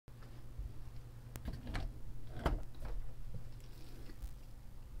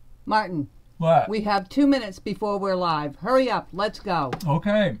Martin, What? we have 2 minutes before we're live. Hurry up, let's go.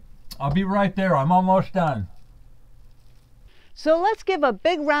 Okay, I'll be right there. I'm almost done. So let's give a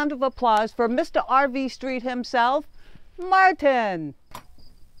big round of applause for Mr. RV Street himself, Martin.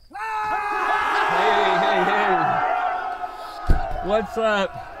 Hey. What's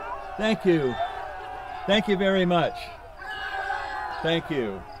up? Thank you. Thank you very much. Thank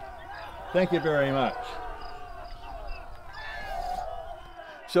you. Thank you very much.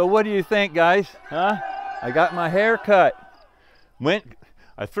 So what do you think, guys? Huh? I got my hair cut.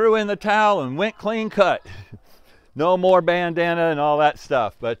 I threw in the towel and went clean cut. No more bandana and all that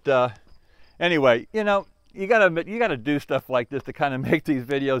stuff. But anyway, you know, you gotta do stuff like this to kind of make these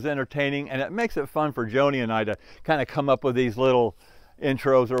videos entertaining, and it makes it fun for Joni and I to kind of come up with these little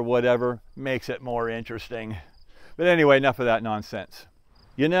intros or whatever. Makes it more interesting. But anyway, enough of that nonsense.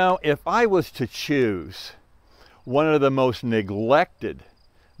 You know, if I was to choose one of the most neglected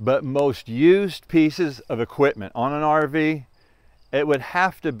but most used pieces of equipment on an RV, it would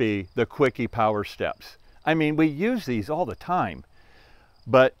have to be the Kwikee Power Steps. I mean, we use these all the time,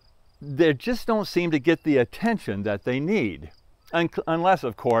 but they just don't seem to get the attention that they need. Unless,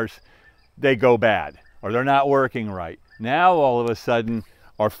 of course, they go bad or they're not working right. Now, all of a sudden,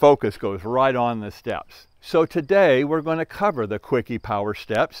 our focus goes right on the steps. So today, we're going to cover the Kwikee Power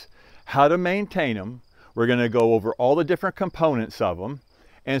Steps, how to maintain them. We're going to go over all the different components of them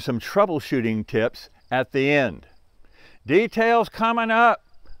and some troubleshooting tips at the end. Details coming up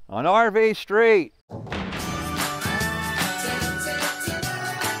on RV Street.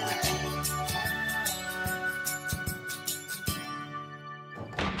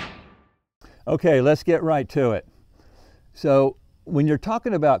 Okay, let's get right to it. So when you're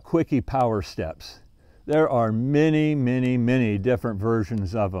talking about Kwikee Power Steps, there are many, many, many different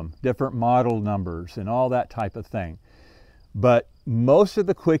versions of them, different model numbers and all that type of thing. But most of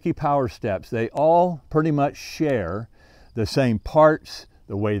the Kwikee Power Steps, they all pretty much share the same parts,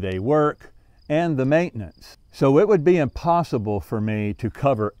 the way they work, and the maintenance. So it would be impossible for me to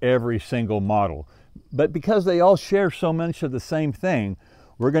cover every single model. But because they all share so much of the same thing,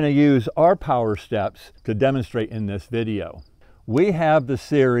 we're going to use our power steps to demonstrate in this video. We have the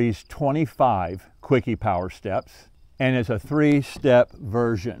series 25 Kwikee Power Steps, and it's a 3-step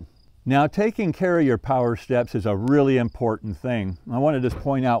version. Now, taking care of your power steps is a really important thing. I want to just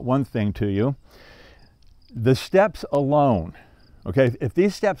point out one thing to you. The steps alone, okay, if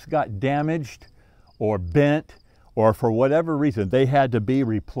these steps got damaged or bent or for whatever reason they had to be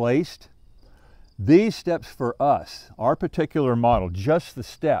replaced, these steps for us, our particular model, just the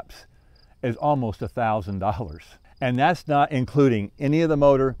steps, is almost $1,000. And that's not including any of the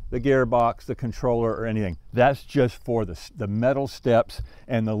motor, the gearbox, the controller, or anything. That's just for the metal steps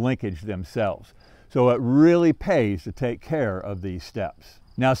and the linkage themselves. So it really pays to take care of these steps.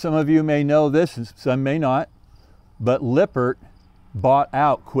 Now, some of you may know this and some may not, but LIPPERT bought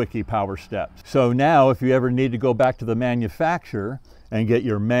out Kwikee Power Steps. So now if you ever need to go back to the manufacturer and get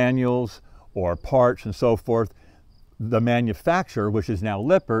your manuals or parts and so forth, the manufacturer, which is now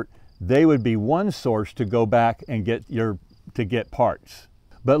LIPPERT, they would be one source to go back and get parts.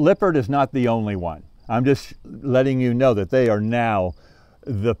 But LIPPERT is not the only one. I'm just letting you know that they are now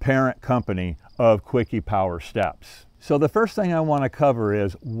the parent company of Kwikee Power Steps. So the first thing I want to cover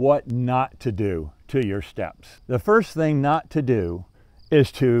is what not to do to your steps. The first thing not to do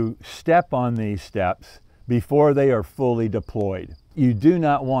is to step on these steps before they are fully deployed. You do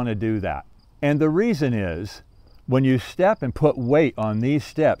not want to do that. And the reason is, when you step and put weight on these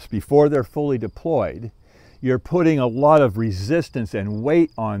steps before they're fully deployed, you're putting a lot of resistance and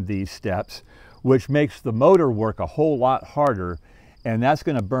weight on these steps, which makes the motor work a whole lot harder, and that's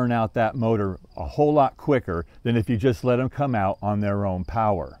going to burn out that motor a whole lot quicker than if you just let them come out on their own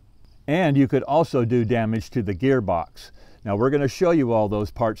power. And you could also do damage to the gearbox. Now, we're going to show you all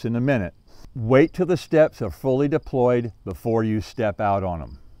those parts in a minute. Wait till the steps are fully deployed before you step out on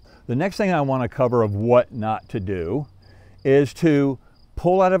them. The next thing I want to cover of what not to do is to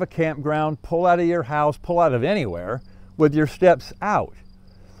pull out of a campground, pull out of your house, pull out of anywhere with your steps out.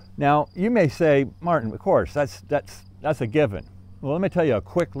 Now, you may say, Martin, of course, that's a given. Well, let me tell you a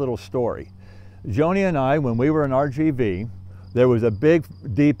quick little story. Joni and I, when we were in RGV, there was a big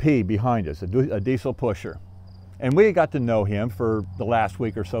DP behind us, a diesel pusher. And we got to know him for the last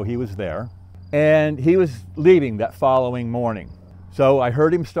week or so he was there. And he was leaving that following morning. So I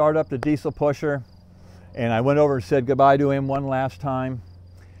heard him start up the diesel pusher, and I went over and said goodbye to him one last time.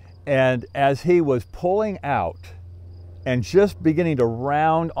 And as he was pulling out and just beginning to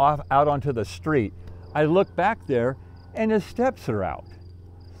round off out onto the street, I looked back there and his steps are out.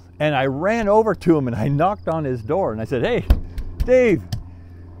 And I ran over to him and I knocked on his door and I said, "Hey, Steve,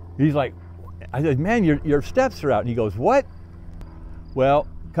 He's like, I said, man, your steps are out. And he goes, what? Well,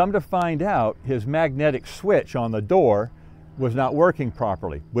 come to find out, his magnetic switch on the door was not working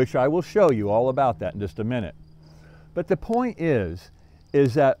properly, which I will show you all about that in just a minute. But the point is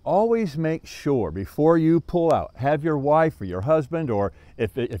that always make sure before you pull out, have your wife or your husband, or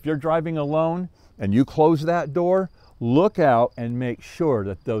if you're driving alone and you close that door, look out and make sure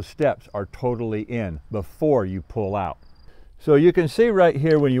that those steps are totally in before you pull out. So you can see right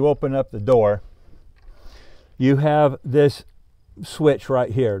here when you open up the door, you have this switch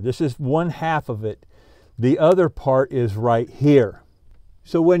right here. This is one half of it. The other part is right here.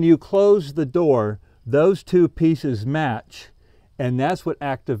 So when you close the door, those two pieces match, and that's what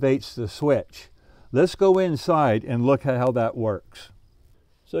activates the switch. Let's go inside and look at how that works.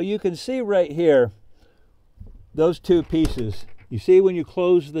 So you can see right here, those two pieces. You see when you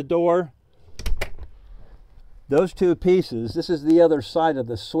close the door, those two pieces, this is the other side of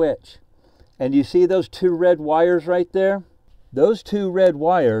the switch. And you see those two red wires right there? Those two red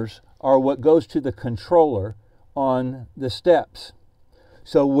wires are what goes to the controller on the steps.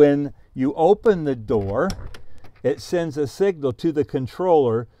 So when you open the door, it sends a signal to the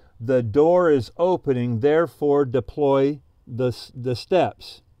controller, the door is opening, therefore deploy the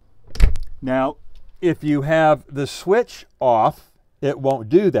steps. Now, if you have the switch off, it won't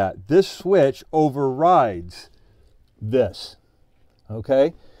do that. This switch overrides this,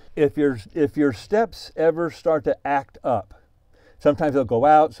 okay? If your steps ever start to act up, sometimes they'll go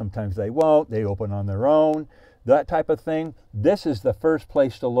out, sometimes they won't, they open on their own, that type of thing, this is the first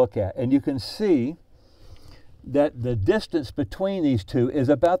place to look at. And you can see that the distance between these two is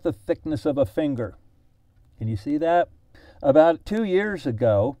about the thickness of a finger. Can you see that? About 2 years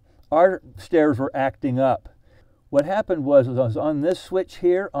ago, our stairs were acting up. What happened was on this switch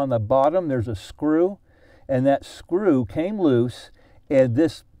here, on the bottom, there's a screw, and that screw came loose, and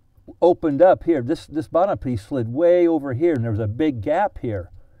this opened up here. This bottom piece slid way over here, and there was a big gap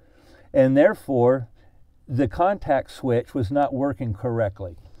here. And therefore, the contact switch was not working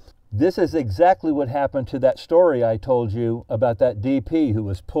correctly. This is exactly what happened to that story I told you about that DP who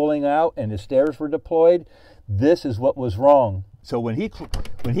was pulling out and his stairs were deployed. This is what was wrong. So when he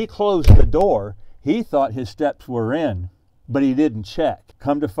closed the door, he thought his steps were in, but he didn't check.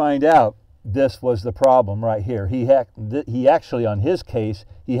 Come to find out, this was the problem right here. He actually, on his case,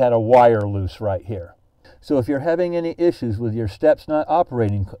 he had a wire loose right here. So if you're having any issues with your steps not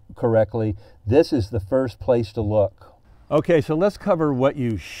operating correctly, this is the first place to look. Okay, so let's cover what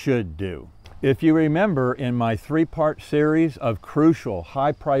you should do. If you remember in my 3-part series of crucial,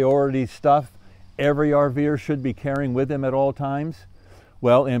 high priority stuff every RVer should be carrying with him at all times,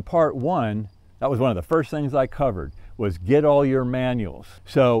 well, in part 1, that was one of the first things I covered, was get all your manuals.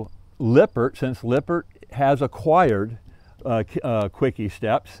 So LIPPERT, since LIPPERT has acquired Kwikee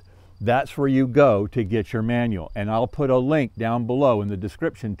Steps, that's where you go to get your manual. And I'll put a link down below in the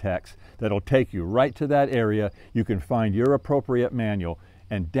description text that'll take you right to that area. You can find your appropriate manual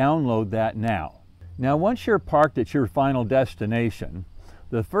and download that now. Now, once you're parked at your final destination,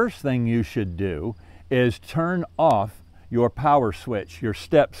 the first thing you should do is turn off your power switch, your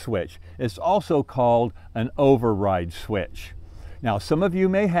step switch. It's also called an override switch. Now, some of you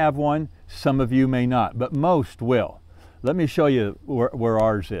may have one, some of you may not, but most will. Let me show you where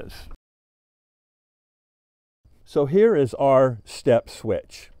ours is. So here is our step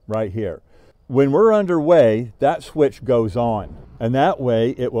switch right here. When we're underway, that switch goes on, and that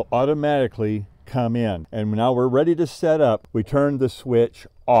way it will automatically come in. And now we're ready to set up, we turn the switch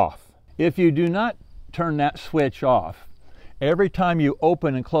off. If you do not turn that switch off, every time you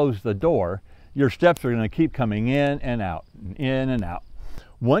open and close the door, your steps are going to keep coming in and out, in and out.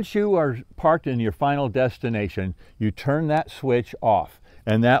 Once you are parked in your final destination, you turn that switch off,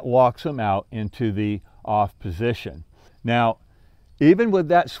 and that locks them out into the off position. Now, even with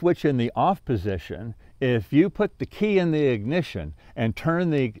that switch in the off position, if you put the key in the ignition and turn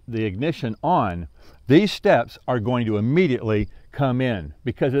the ignition on, these steps are going to immediately come in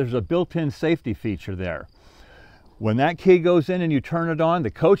because there's a built-in safety feature there. When that key goes in and you turn it on,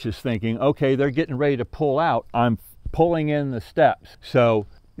 the coach is thinking, okay, they're getting ready to pull out. I'm pulling in the steps. So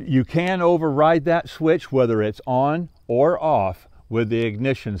you can override that switch, whether it's on or off, with the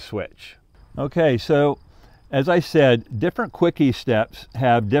ignition switch. Okay, so as I said, different Kwikee steps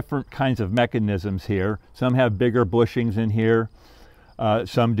have different kinds of mechanisms here. Some have bigger bushings in here,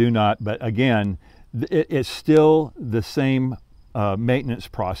 some do not, but again, it's still the same maintenance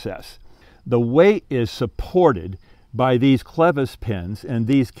process. The weight is supported by these clevis pins and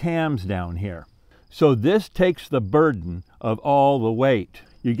these cams down here. So this takes the burden of all the weight.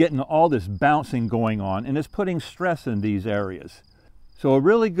 You're getting all this bouncing going on, and it's putting stress in these areas. So a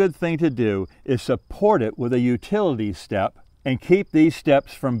really good thing to do is support it with a utility step and keep these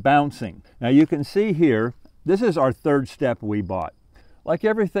steps from bouncing. Now you can see here, this is our third step we bought. Like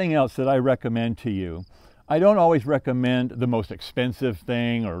everything else that I recommend to you, I don't always recommend the most expensive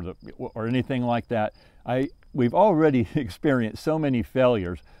thing or anything like that. We've already experienced so many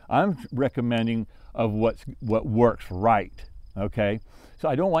failures. I'm recommending of what works right, okay? So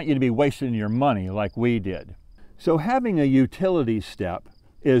I don't want you to be wasting your money like we did. So having a utility step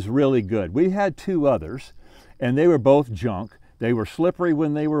is really good. We had two others, and they were both junk. They were slippery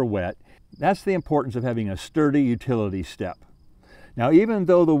when they were wet. That's the importance of having a sturdy utility step. Now, even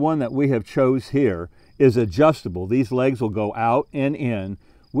though the one that we have chose here is adjustable, these legs will go out and in,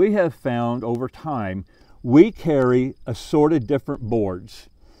 we have found over time, we carry assorted different boards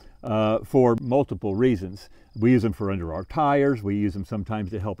for multiple reasons. We use them for under our tires. We use them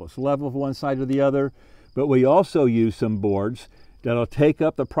sometimes to help us level one side or the other. But we also use some boards that'll take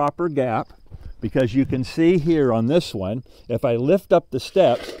up the proper gap, because you can see here on this one, if I lift up the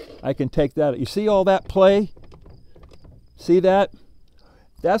steps, I can take that. You see all that play? See that?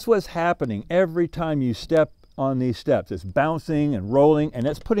 That's what's happening every time you step on these steps. It's bouncing and rolling, and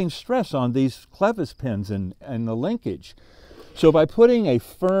it's putting stress on these clevis pins and the linkage. So by putting a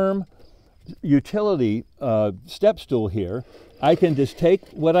firm utility step stool here, I can just take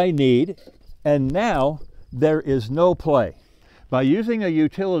what I need, and now there is no play. By using a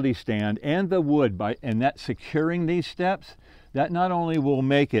utility stand and the wood and that securing these steps, that not only will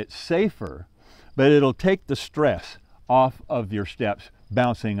make it safer, but it'll take the stress off of your steps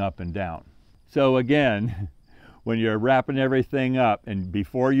bouncing up and down. So again, when you're wrapping everything up and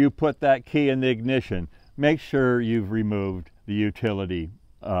before you put that key in the ignition, make sure you've removed the utility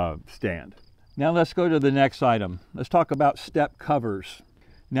stand. Now let's go to the next item. Let's talk about step covers.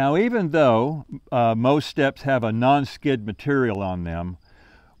 Now, even though most steps have a non-skid material on them,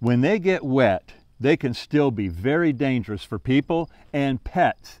 when they get wet, they can still be very dangerous for people and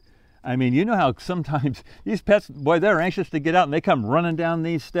pets. I mean, you know how sometimes these pets, boy, they're anxious to get out and they come running down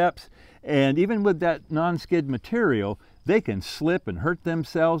these steps. And even with that non-skid material, they can slip and hurt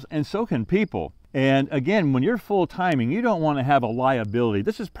themselves, and so can people. And again, when you're full timing, you don't want to have a liability.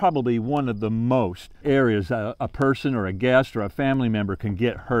 This is probably one of the most areas a person or a guest or a family member can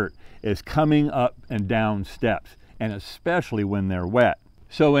get hurt, is coming up and down steps, and especially when they're wet.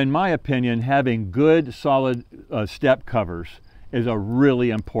 So in my opinion, having good solid step covers is a really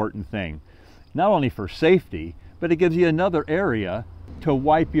important thing. Not only for safety, but it gives you another area to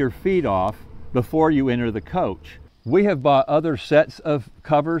wipe your feet off before you enter the coach. We have bought other sets of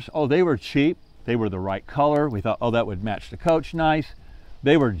covers. Oh, they were cheap. They were the right color. We thought, oh, that would match the coach nice.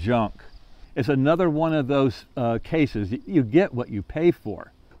 They were junk. It's another one of those cases. You get what you pay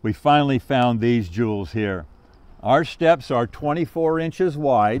for. We finally found these jewels here. Our steps are 24 inches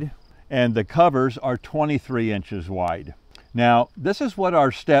wide, and the covers are 23 inches wide. Now, this is what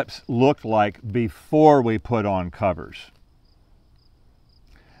our steps looked like before we put on covers.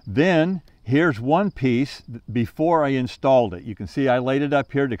 Then, here's one piece before I installed it. You can see I laid it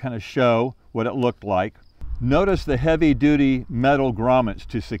up here to kind of show what it looked like. Notice the heavy-duty metal grommets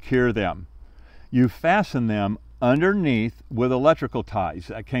to secure them. You fasten them underneath with electrical ties.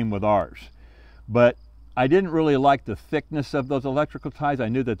 That came with ours. But I didn't really like the thickness of those electrical ties. I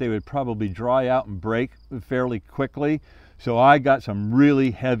knew that they would probably dry out and break fairly quickly. So I got some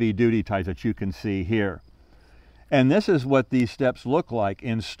really heavy-duty ties that you can see here. And this is what these steps look like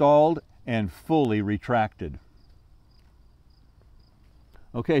installed and fully retracted.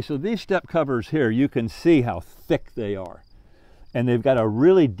 Okay, so these step covers here, you can see how thick they are. And they've got a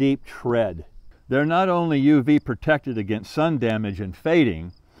really deep tread. They're not only UV protected against sun damage and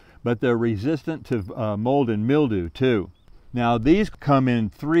fading, but they're resistant to mold and mildew too. Now these come in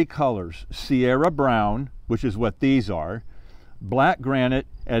 3 colors: Sierra Brown, which is what these are, Black Granite,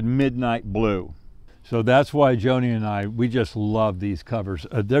 and Midnight Blue. So that's why Joni and I, we just love these covers.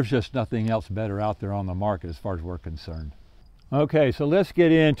 There's just nothing else better out there on the market as far as we're concerned. Okay, so let's get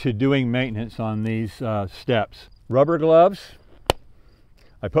into doing maintenance on these steps. Rubber gloves.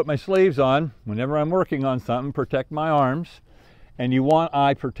 I put my sleeves on whenever I'm working on something, protect my arms. And you want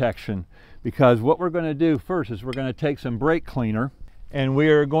eye protection, because what we're going to do first is we're going to take some brake cleaner and we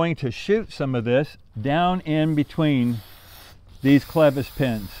are going to shoot some of this down in between these clevis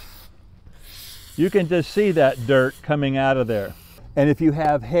pins. You can just see that dirt coming out of there. And if you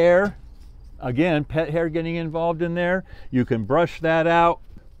have hair, again, pet hair getting involved in there, you can brush that out,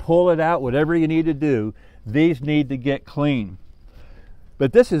 pull it out, whatever you need to do. These need to get clean.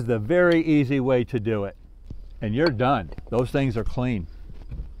 But this is the very easy way to do it. And you're done. Those things are clean.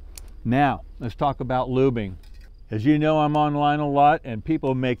 Now, let's talk about lubing. As you know, I'm online a lot, and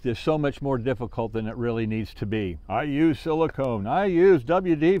people make this so much more difficult than it really needs to be. I use silicone, I use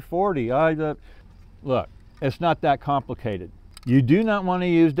WD-40, look, it's not that complicated. You do not want to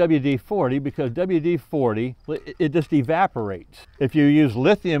use WD-40 because WD-40, it just evaporates. If you use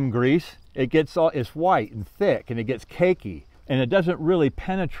lithium grease, it's white and thick and it gets cakey and it doesn't really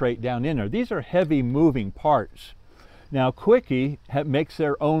penetrate down in there. These are heavy moving parts. Now Kwikee makes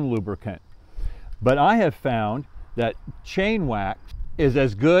their own lubricant, but I have found that chain wax is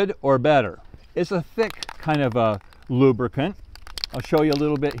as good or better. It's a thick kind of a lubricant. I'll show you a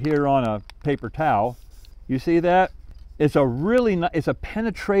little bit here on a paper towel. You see that? It's a really it's a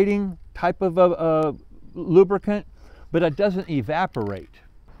penetrating type of a lubricant, but it doesn't evaporate.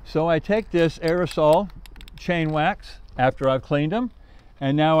 So I take this aerosol chain wax after I've cleaned them,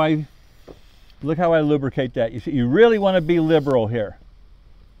 and now look how I lubricate that. You see, you really want to be liberal here.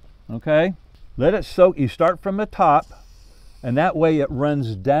 Okay? Let it soak. You start from the top, and that way it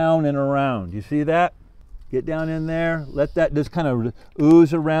runs down and around. You see that? Get down in there. Let that just kind of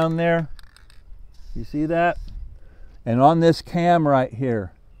ooze around there. You see that? And on this cam right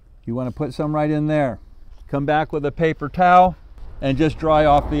here, you want to put some right in there. Come back with a paper towel and just dry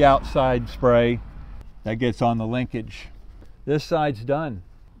off the outside spray that gets on the linkage. This side's done.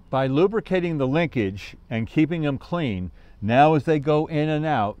 By lubricating the linkage and keeping them clean, now as they go in and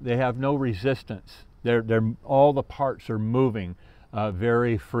out, they have no resistance. All the parts are moving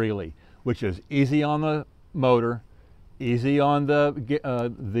very freely, which is easy on the motor, easy on the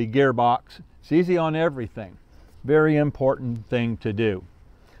gearbox. It's easy on everything. Very important thing to do.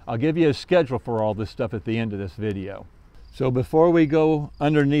 I'll give you a schedule for all this stuff at the end of this video. So before we go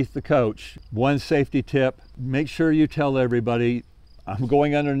underneath the coach, one safety tip, make sure you tell everybody, I'm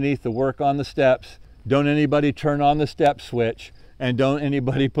going underneath to work on the steps. Don't anybody turn on the step switch, and don't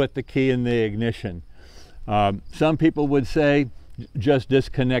anybody put the key in the ignition. Some people would say, just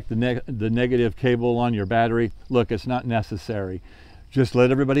disconnect the negative cable on your battery. Look, it's not necessary. Just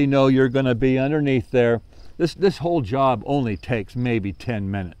let everybody know you're going to be underneath there. This whole job only takes maybe 10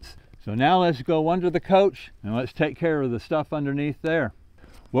 minutes. So now let's go under the coach and let's take care of the stuff underneath there.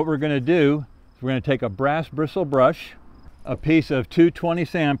 What we're going to do is we're going to take a brass bristle brush, a piece of 220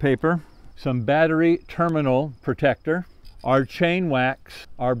 sandpaper, some battery terminal protector, our chain wax,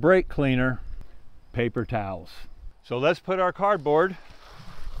 our brake cleaner, paper towels. So let's put our cardboard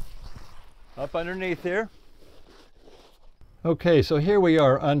up underneath here. Okay, so here we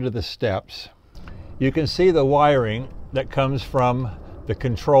are under the steps. You can see the wiring that comes from the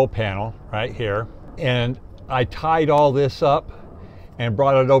control panel right here. And I tied all this up and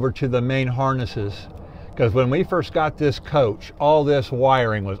brought it over to the main harnesses. Because when we first got this coach, all this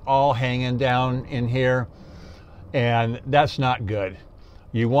wiring was all hanging down in here, and that's not good.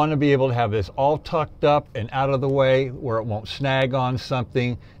 You want to be able to have this all tucked up and out of the way where it won't snag on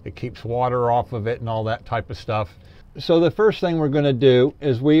something. It keeps water off of it and all that type of stuff. So the first thing we're going to do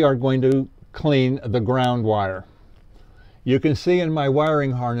is we are going to clean the ground wire. You can see in my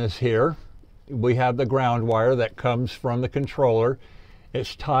wiring harness here, we have the ground wire that comes from the controller.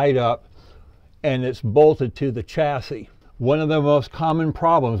 It's tied up and it's bolted to the chassis. One of the most common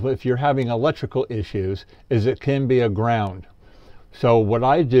problems if you're having electrical issues is it can be a ground. So what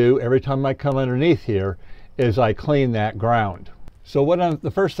I do every time I come underneath here is I clean that ground. So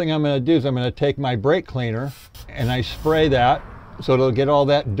the first thing I'm going to do is I'm going to take my brake cleaner and I spray that so it'll get all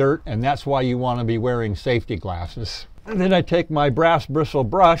that dirt, and that's why you want to be wearing safety glasses. And then I take my brass bristle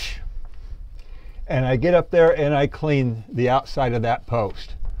brush and I get up there and I clean the outside of that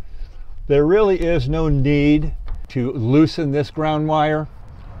post. There really is no need to loosen this ground wire.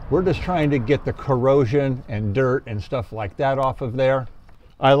 We're just trying to get the corrosion and dirt and stuff like that off of there.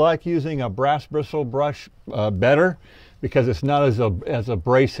 I like using a brass bristle brush better because it's not as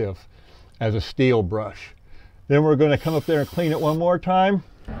abrasive as a steel brush. Then we're going to come up there and clean it one more time.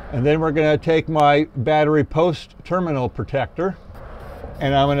 And then we're going to take my battery post terminal protector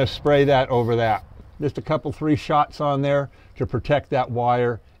and I'm going to spray that over that. Just a couple, 3 shots on there to protect that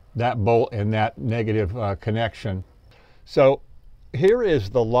wire, that bolt, and that negative connection. So here is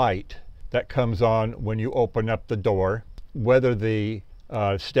the light that comes on when you open up the door, whether the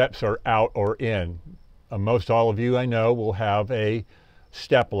steps are out or in. Most all of you I know will have a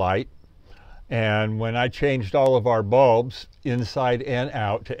step light. And when I changed all of our bulbs inside and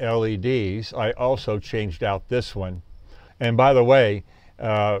out to LEDs, I also changed out this one. And by the way,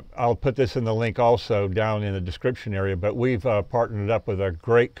 I'll put this in the link also down in the description area, but we've partnered up with a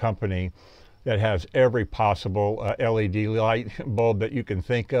great company that has every possible LED light bulb that you can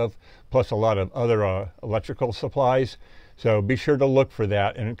think of, plus a lot of other electrical supplies. So be sure to look for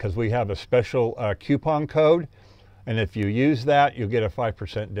that, and because we have a special coupon code And if you use that, you'll get a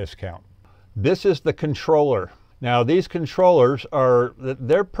 5% discount. This is the controller. Now these controllers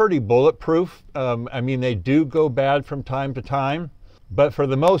they're pretty bulletproof. I mean, they do go bad from time to time, but for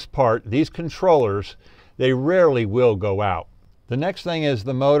the most part, these controllers, they rarely will go out. The next thing is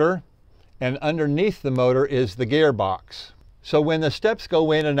the motor, and underneath the motor is the gearbox. So when the steps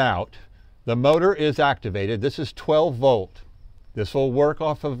go in and out, the motor is activated. This is 12 volt. This will work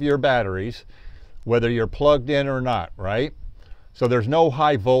off of your batteries, whether you're plugged in or not, right? So there's no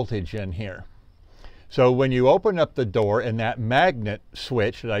high voltage in here. So when you open up the door, and that magnet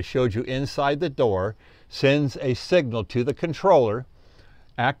switch that I showed you inside the door sends a signal to the controller,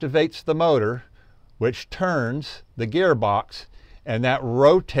 activates the motor, which turns the gearbox, and that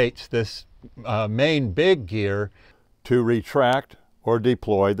rotates this main big gear to retract or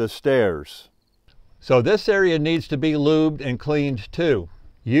deploy the stairs. So this area needs to be lubed and cleaned too.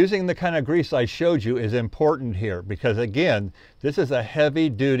 Using the kind of grease I showed you is important here because, again, this is a heavy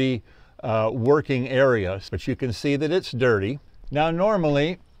duty working area, but you can see that it's dirty. Now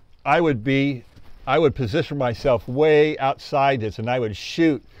normally I would position myself way outside this, and I would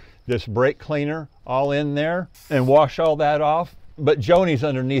shoot this brake cleaner all in there and wash all that off, but Joni's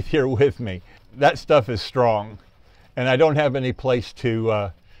underneath here with me. That stuff is strong and I don't have any place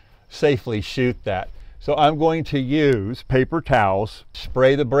to safely shoot that. So I'm going to use paper towels,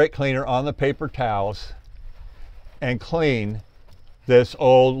 spray the brake cleaner on the paper towels, and clean this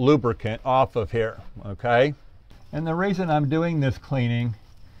old lubricant off of here, okay? And the reason I'm doing this cleaning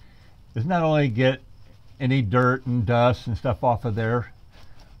is not only get any dirt and dust and stuff off of there,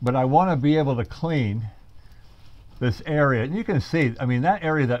 but I want to be able to clean this area. And you can see, I mean, that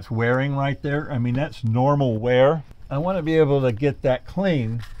area that's wearing right there, I mean, that's normal wear. I want to be able to get that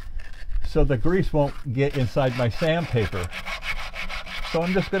clean so the grease won't get inside my sandpaper. So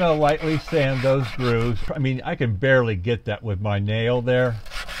I'm just going to lightly sand those grooves. I mean, I can barely get that with my nail there.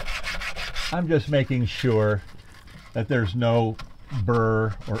 I'm just making sure that there's no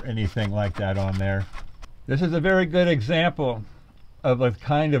burr or anything like that on there. This is a very good example of a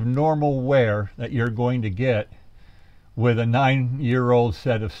kind of normal wear that you're going to get with a 9-year-old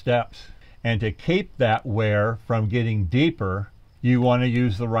set of steps. And to keep that wear from getting deeper, you want to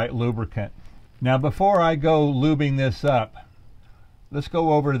use the right lubricant. Now before I go lubing this up, let's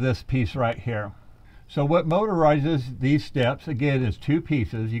go over to this piece right here. So what motorizes these steps, again, is two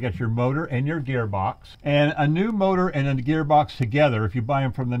pieces. You got your motor and your gearbox. And a new motor and a gearbox together, if you buy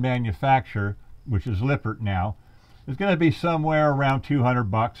them from the manufacturer, which is LIPPERT now, is going to be somewhere around 200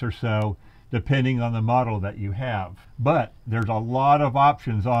 bucks or so, depending on the model that you have. But there's a lot of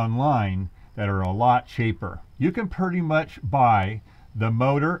options online that are a lot cheaper. You can pretty much buy the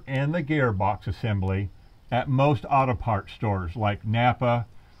motor and the gearbox assembly at most auto parts stores like Napa,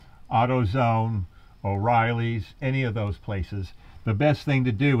 AutoZone, O'Reilly's, any of those places. The best thing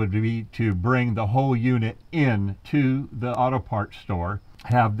to do would be to bring the whole unit in to the auto parts store,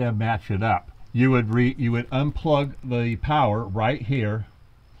 have them match it up. You would unplug the power right here.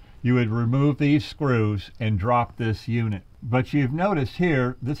 You would remove these screws and drop this unit. But you've noticed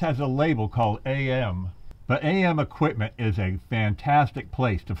here, this has a label called AM. But AM Equipment is a fantastic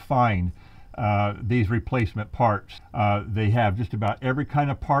place to find these replacement parts. They have just about every kind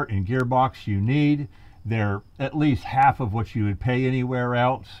of part and gearbox you need. They're at least half of what you would pay anywhere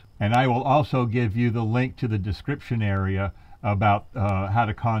else. And I will also give you the link to the description area about how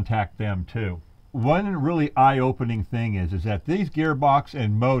to contact them too. One really eye-opening thing is that these gearbox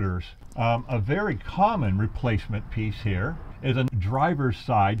and motors, a very common replacement piece here is a driver's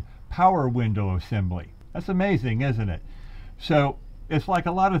side power window assembly. That's amazing, isn't it? So it's like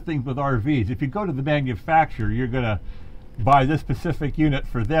a lot of things with RVs. If you go to the manufacturer, you're going to buy this specific unit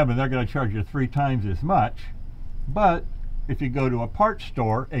for them and they're going to charge you 3 times as much. But if you go to a parts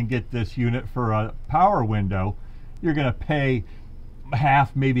store and get this unit for a power window, you're going to pay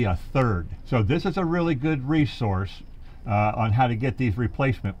half, maybe a third. So this is a really good resource on how to get these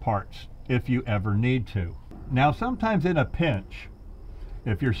replacement parts if you ever need to. Now sometimes in a pinch,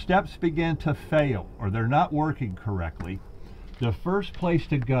 if your steps begin to fail or they're not working correctly, the first place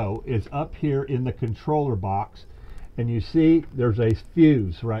to go is up here in the controller box, and you see there's a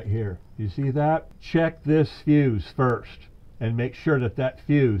fuse right here. You see that? Check this fuse first and make sure that that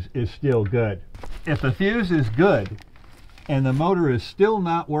fuse is still good. If the fuse is good and the motor is still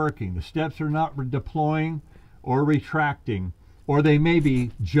not working, the steps are not deploying or retracting, or they may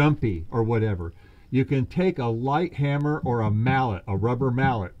be jumpy or whatever, you can take a light hammer or a mallet, a rubber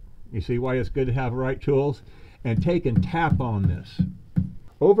mallet. You see why it's good to have the right tools? And take and tap on this.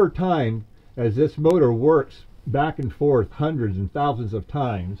 Over time, as this motor works back and forth hundreds and thousands of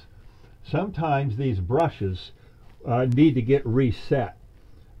times, sometimes these brushes need to get reset.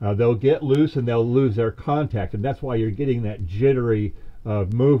 They'll get loose and they'll lose their contact, and that's why you're getting that jittery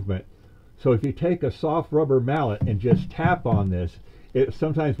movement. So if you take a soft rubber mallet and just tap on this, it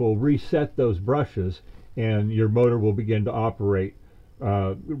sometimes will reset those brushes and your motor will begin to operate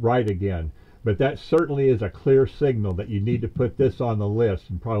right again. But that certainly is a clear signal that you need to put this on the list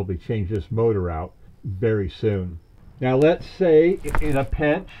and probably change this motor out very soon. Now let's say in a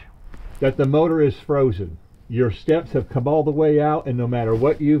pinch that the motor is frozen. Your steps have come all the way out, and no matter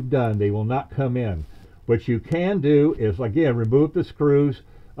what you've done, they will not come in. What you can do is, again, remove the screws,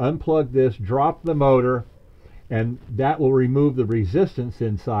 unplug this, drop the motor, and that will remove the resistance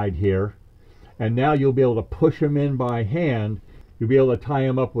inside here. And now you'll be able to push them in by hand. You'll be able to tie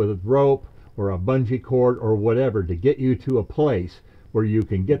them up with a rope or a bungee cord or whatever to get you to a place where you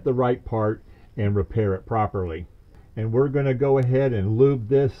can get the right part and repair it properly. And we're going to go ahead and lube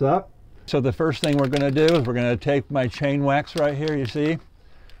this up. So the first thing we're going to do is we're going to take my chain wax right here, you see,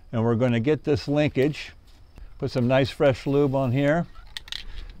 and we're going to get this linkage, put some nice fresh lube on here,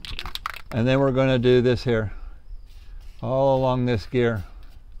 and then we're going to do this here all along this gear.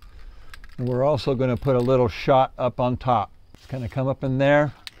 And we're also going to put a little shot up on top. It's going to come up in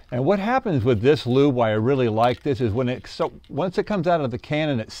there. And what happens with this lube, why I really like this, is when once it comes out of the can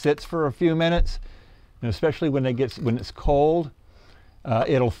and it sits for a few minutes, and especially when it's cold,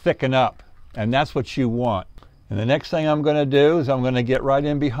 it'll thicken up, and that's what you want. And the next thing I'm going to do is I'm going to get right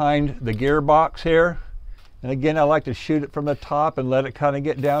in behind the gearbox here. And again, I like to shoot it from the top and let it kind of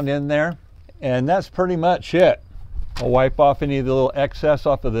get down in there. And that's pretty much it. I'll wipe off any of the little excess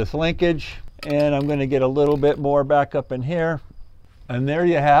off of this linkage, and I'm going to get a little bit more back up in here. And there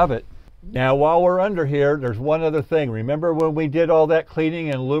you have it. Now while we're under here, there's one other thing. Remember when we did all that cleaning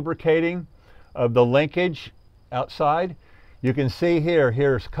and lubricating of the linkage outside? You can see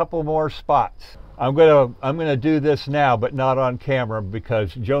here's a couple more spots. I'm gonna do this now, but not on camera,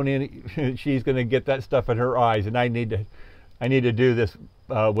 because Joni, she's gonna get that stuff in her eyes, and I need to do this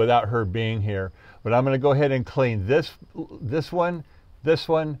without her being here. But I'm gonna go ahead and clean this one,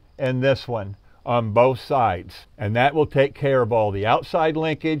 and this one on both sides, and that will take care of all the outside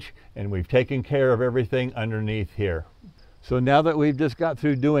linkage, and we've taken care of everything underneath here. So now that we've just got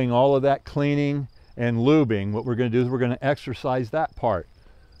through doing all of that cleaning and lubing, what we're going to do is we're going to exercise that part.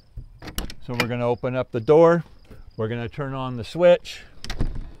 So we're going to open up the door, we're going to turn on the switch,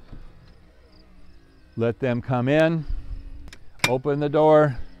 let them come in, open the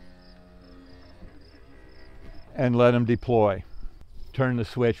door, and let them deploy. Turn the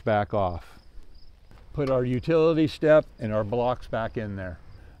switch back off. Put our utility step and our blocks back in there.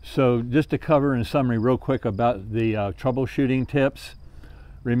 So just to cover in summary real quick about the troubleshooting tips.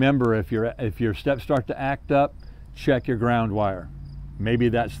 Remember, if your steps start to act up, check your ground wire. Maybe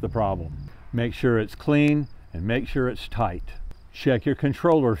that's the problem. Make sure it's clean and make sure it's tight. Check your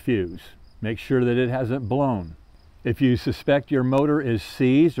controller fuse. Make sure that it hasn't blown. If you suspect your motor is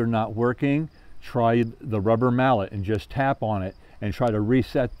seized or not working, try the rubber mallet and just tap on it and try to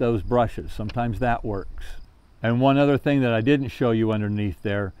reset those brushes. Sometimes that works. And one other thing that I didn't show you underneath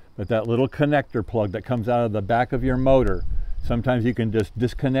there, but that little connector plug that comes out of the back of your motor, sometimes you can just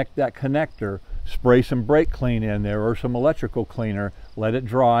disconnect that connector, spray some brake clean in there or some electrical cleaner, let it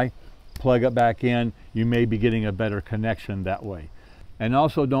dry, plug it back in. You may be getting a better connection that way. And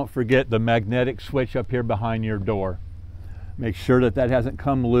also don't forget the magnetic switch up here behind your door. Make sure that that hasn't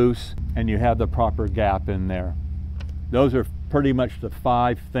come loose and you have the proper gap in there. Those are pretty much the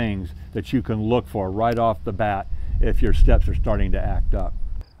 5 things that you can look for right off the bat if your steps are starting to act up.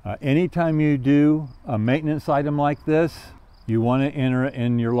 Anytime you do a maintenance item like this, you want to enter it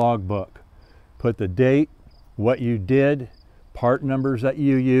in your logbook. Put the date, what you did, part numbers that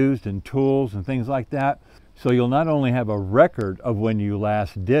you used, and tools and things like that. So you'll not only have a record of when you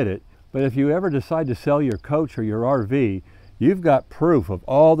last did it, but if you ever decide to sell your coach or your RV, you've got proof of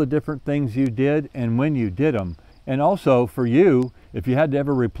all the different things you did and when you did them. And also for you, if you had to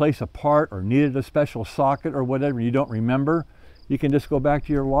ever replace a part or needed a special socket or whatever you don't remember, you can just go back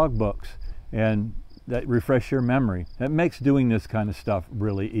to your logbooks and that refresh your memory. That makes doing this kind of stuff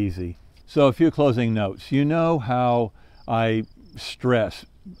really easy. So a few closing notes. You know how I stress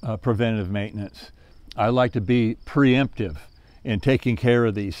preventative maintenance. I like to be preemptive in taking care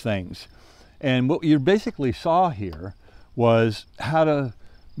of these things. And what you basically saw here was how to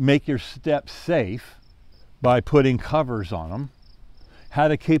make your steps safe by putting covers on them, how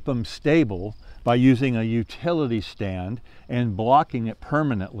to keep them stable by using a utility stand and blocking it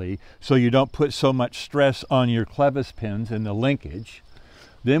permanently so you don't put so much stress on your clevis pins and the linkage.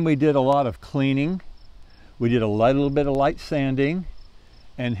 Then we did a lot of cleaning. We did a little bit of light sanding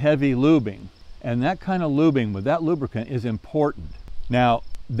and heavy lubing. And that kind of lubing with that lubricant is important. Now,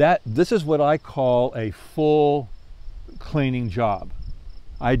 this is what I call a full cleaning job.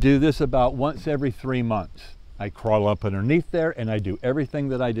 I do this about once every 3 months. I crawl up underneath there and I do everything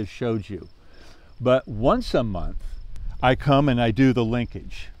that I just showed you. But once a month, I come and I do the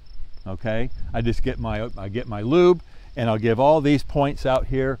linkage. Okay, I just get my lube, and I'll give all these points out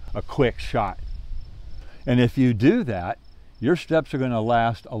here a quick shot. And if you do that, your steps are going to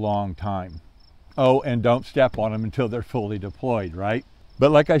last a long time. Oh, and don't step on them until they're fully deployed, right?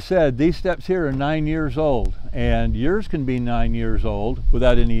 But like I said, these steps here are 9 years old, and yours can be 9 years old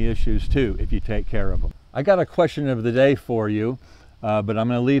without any issues too, if you take care of them. I got a question of the day for you, but I'm going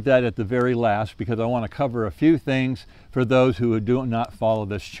to leave that at the very last because I want to cover a few things for those who do not follow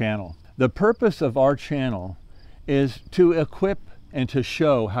this channel. The purpose of our channel is to equip and to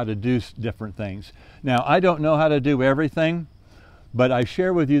show how to do different things. Now, I don't know how to do everything, but I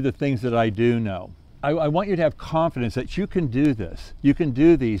share with you the things that I do know. I want you to have confidence that you can do this. You can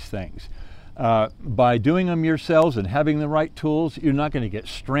do these things. By doing them yourselves and having the right tools, you're not going to get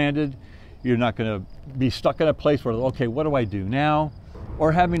stranded. You're not going to be stuck in a place where, okay, what do I do now?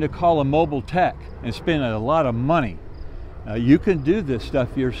 Or having to call a mobile tech and spend a lot of money. You can do this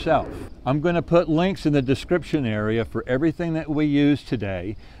stuff yourself. I'm going to put links in the description area for everything that we use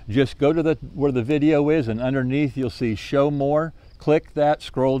today. Just go to where the video is, and underneath you'll see show more. Click that,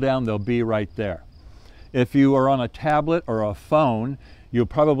 scroll down, they'll be right there. If you are on a tablet or a phone, you'll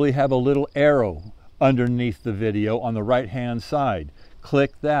probably have a little arrow underneath the video on the right hand side.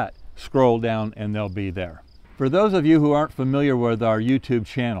 Click that, scroll down, and they'll be there. For those of you who aren't familiar with our YouTube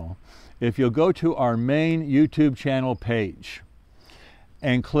channel, if you'll go to our main YouTube channel page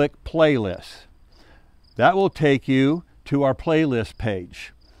and click playlists, that will take you to our playlist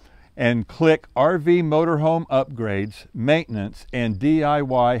page, and click RV motorhome upgrades, maintenance, and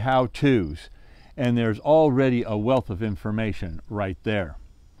DIY how-tos. And there's already a wealth of information right there.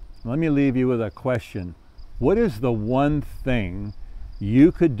 Let me leave you with a question. What is the one thing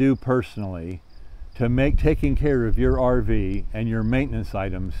you could do personally to make taking care of your RV and your maintenance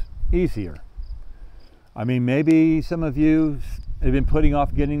items easier? I mean, maybe some of you have been putting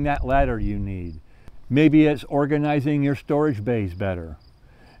off getting that ladder you need. Maybe it's organizing your storage bays better.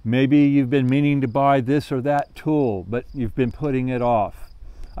 Maybe you've been meaning to buy this or that tool, but you've been putting it off.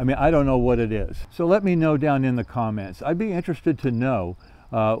 I mean, I don't know what it is. So let me know down in the comments. I'd be interested to know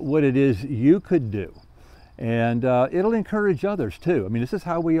what it is you could do. And it'll encourage others too. I mean, this is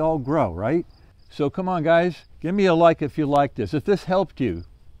how we all grow, right? So come on, guys, give me a like if you like this. If this helped you,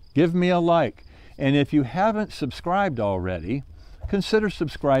 give me a like. And if you haven't subscribed already, consider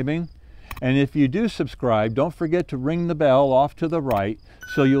subscribing. And if you do subscribe, don't forget to ring the bell off to the right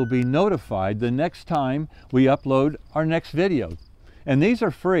so you'll be notified the next time we upload our next video. And these are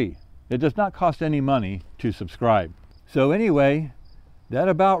free. It does not cost any money to subscribe. So anyway, that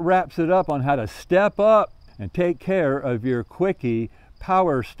about wraps it up on how to step up and take care of your Kwikee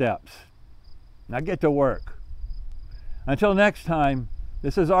Power Steps. Now get to work. Until next time,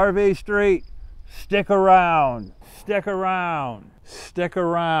 this is RV Street. Stick around, stick around, stick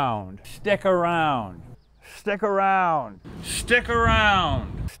around, stick around, stick around, stick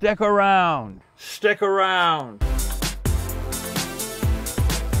around, stick around, stick around.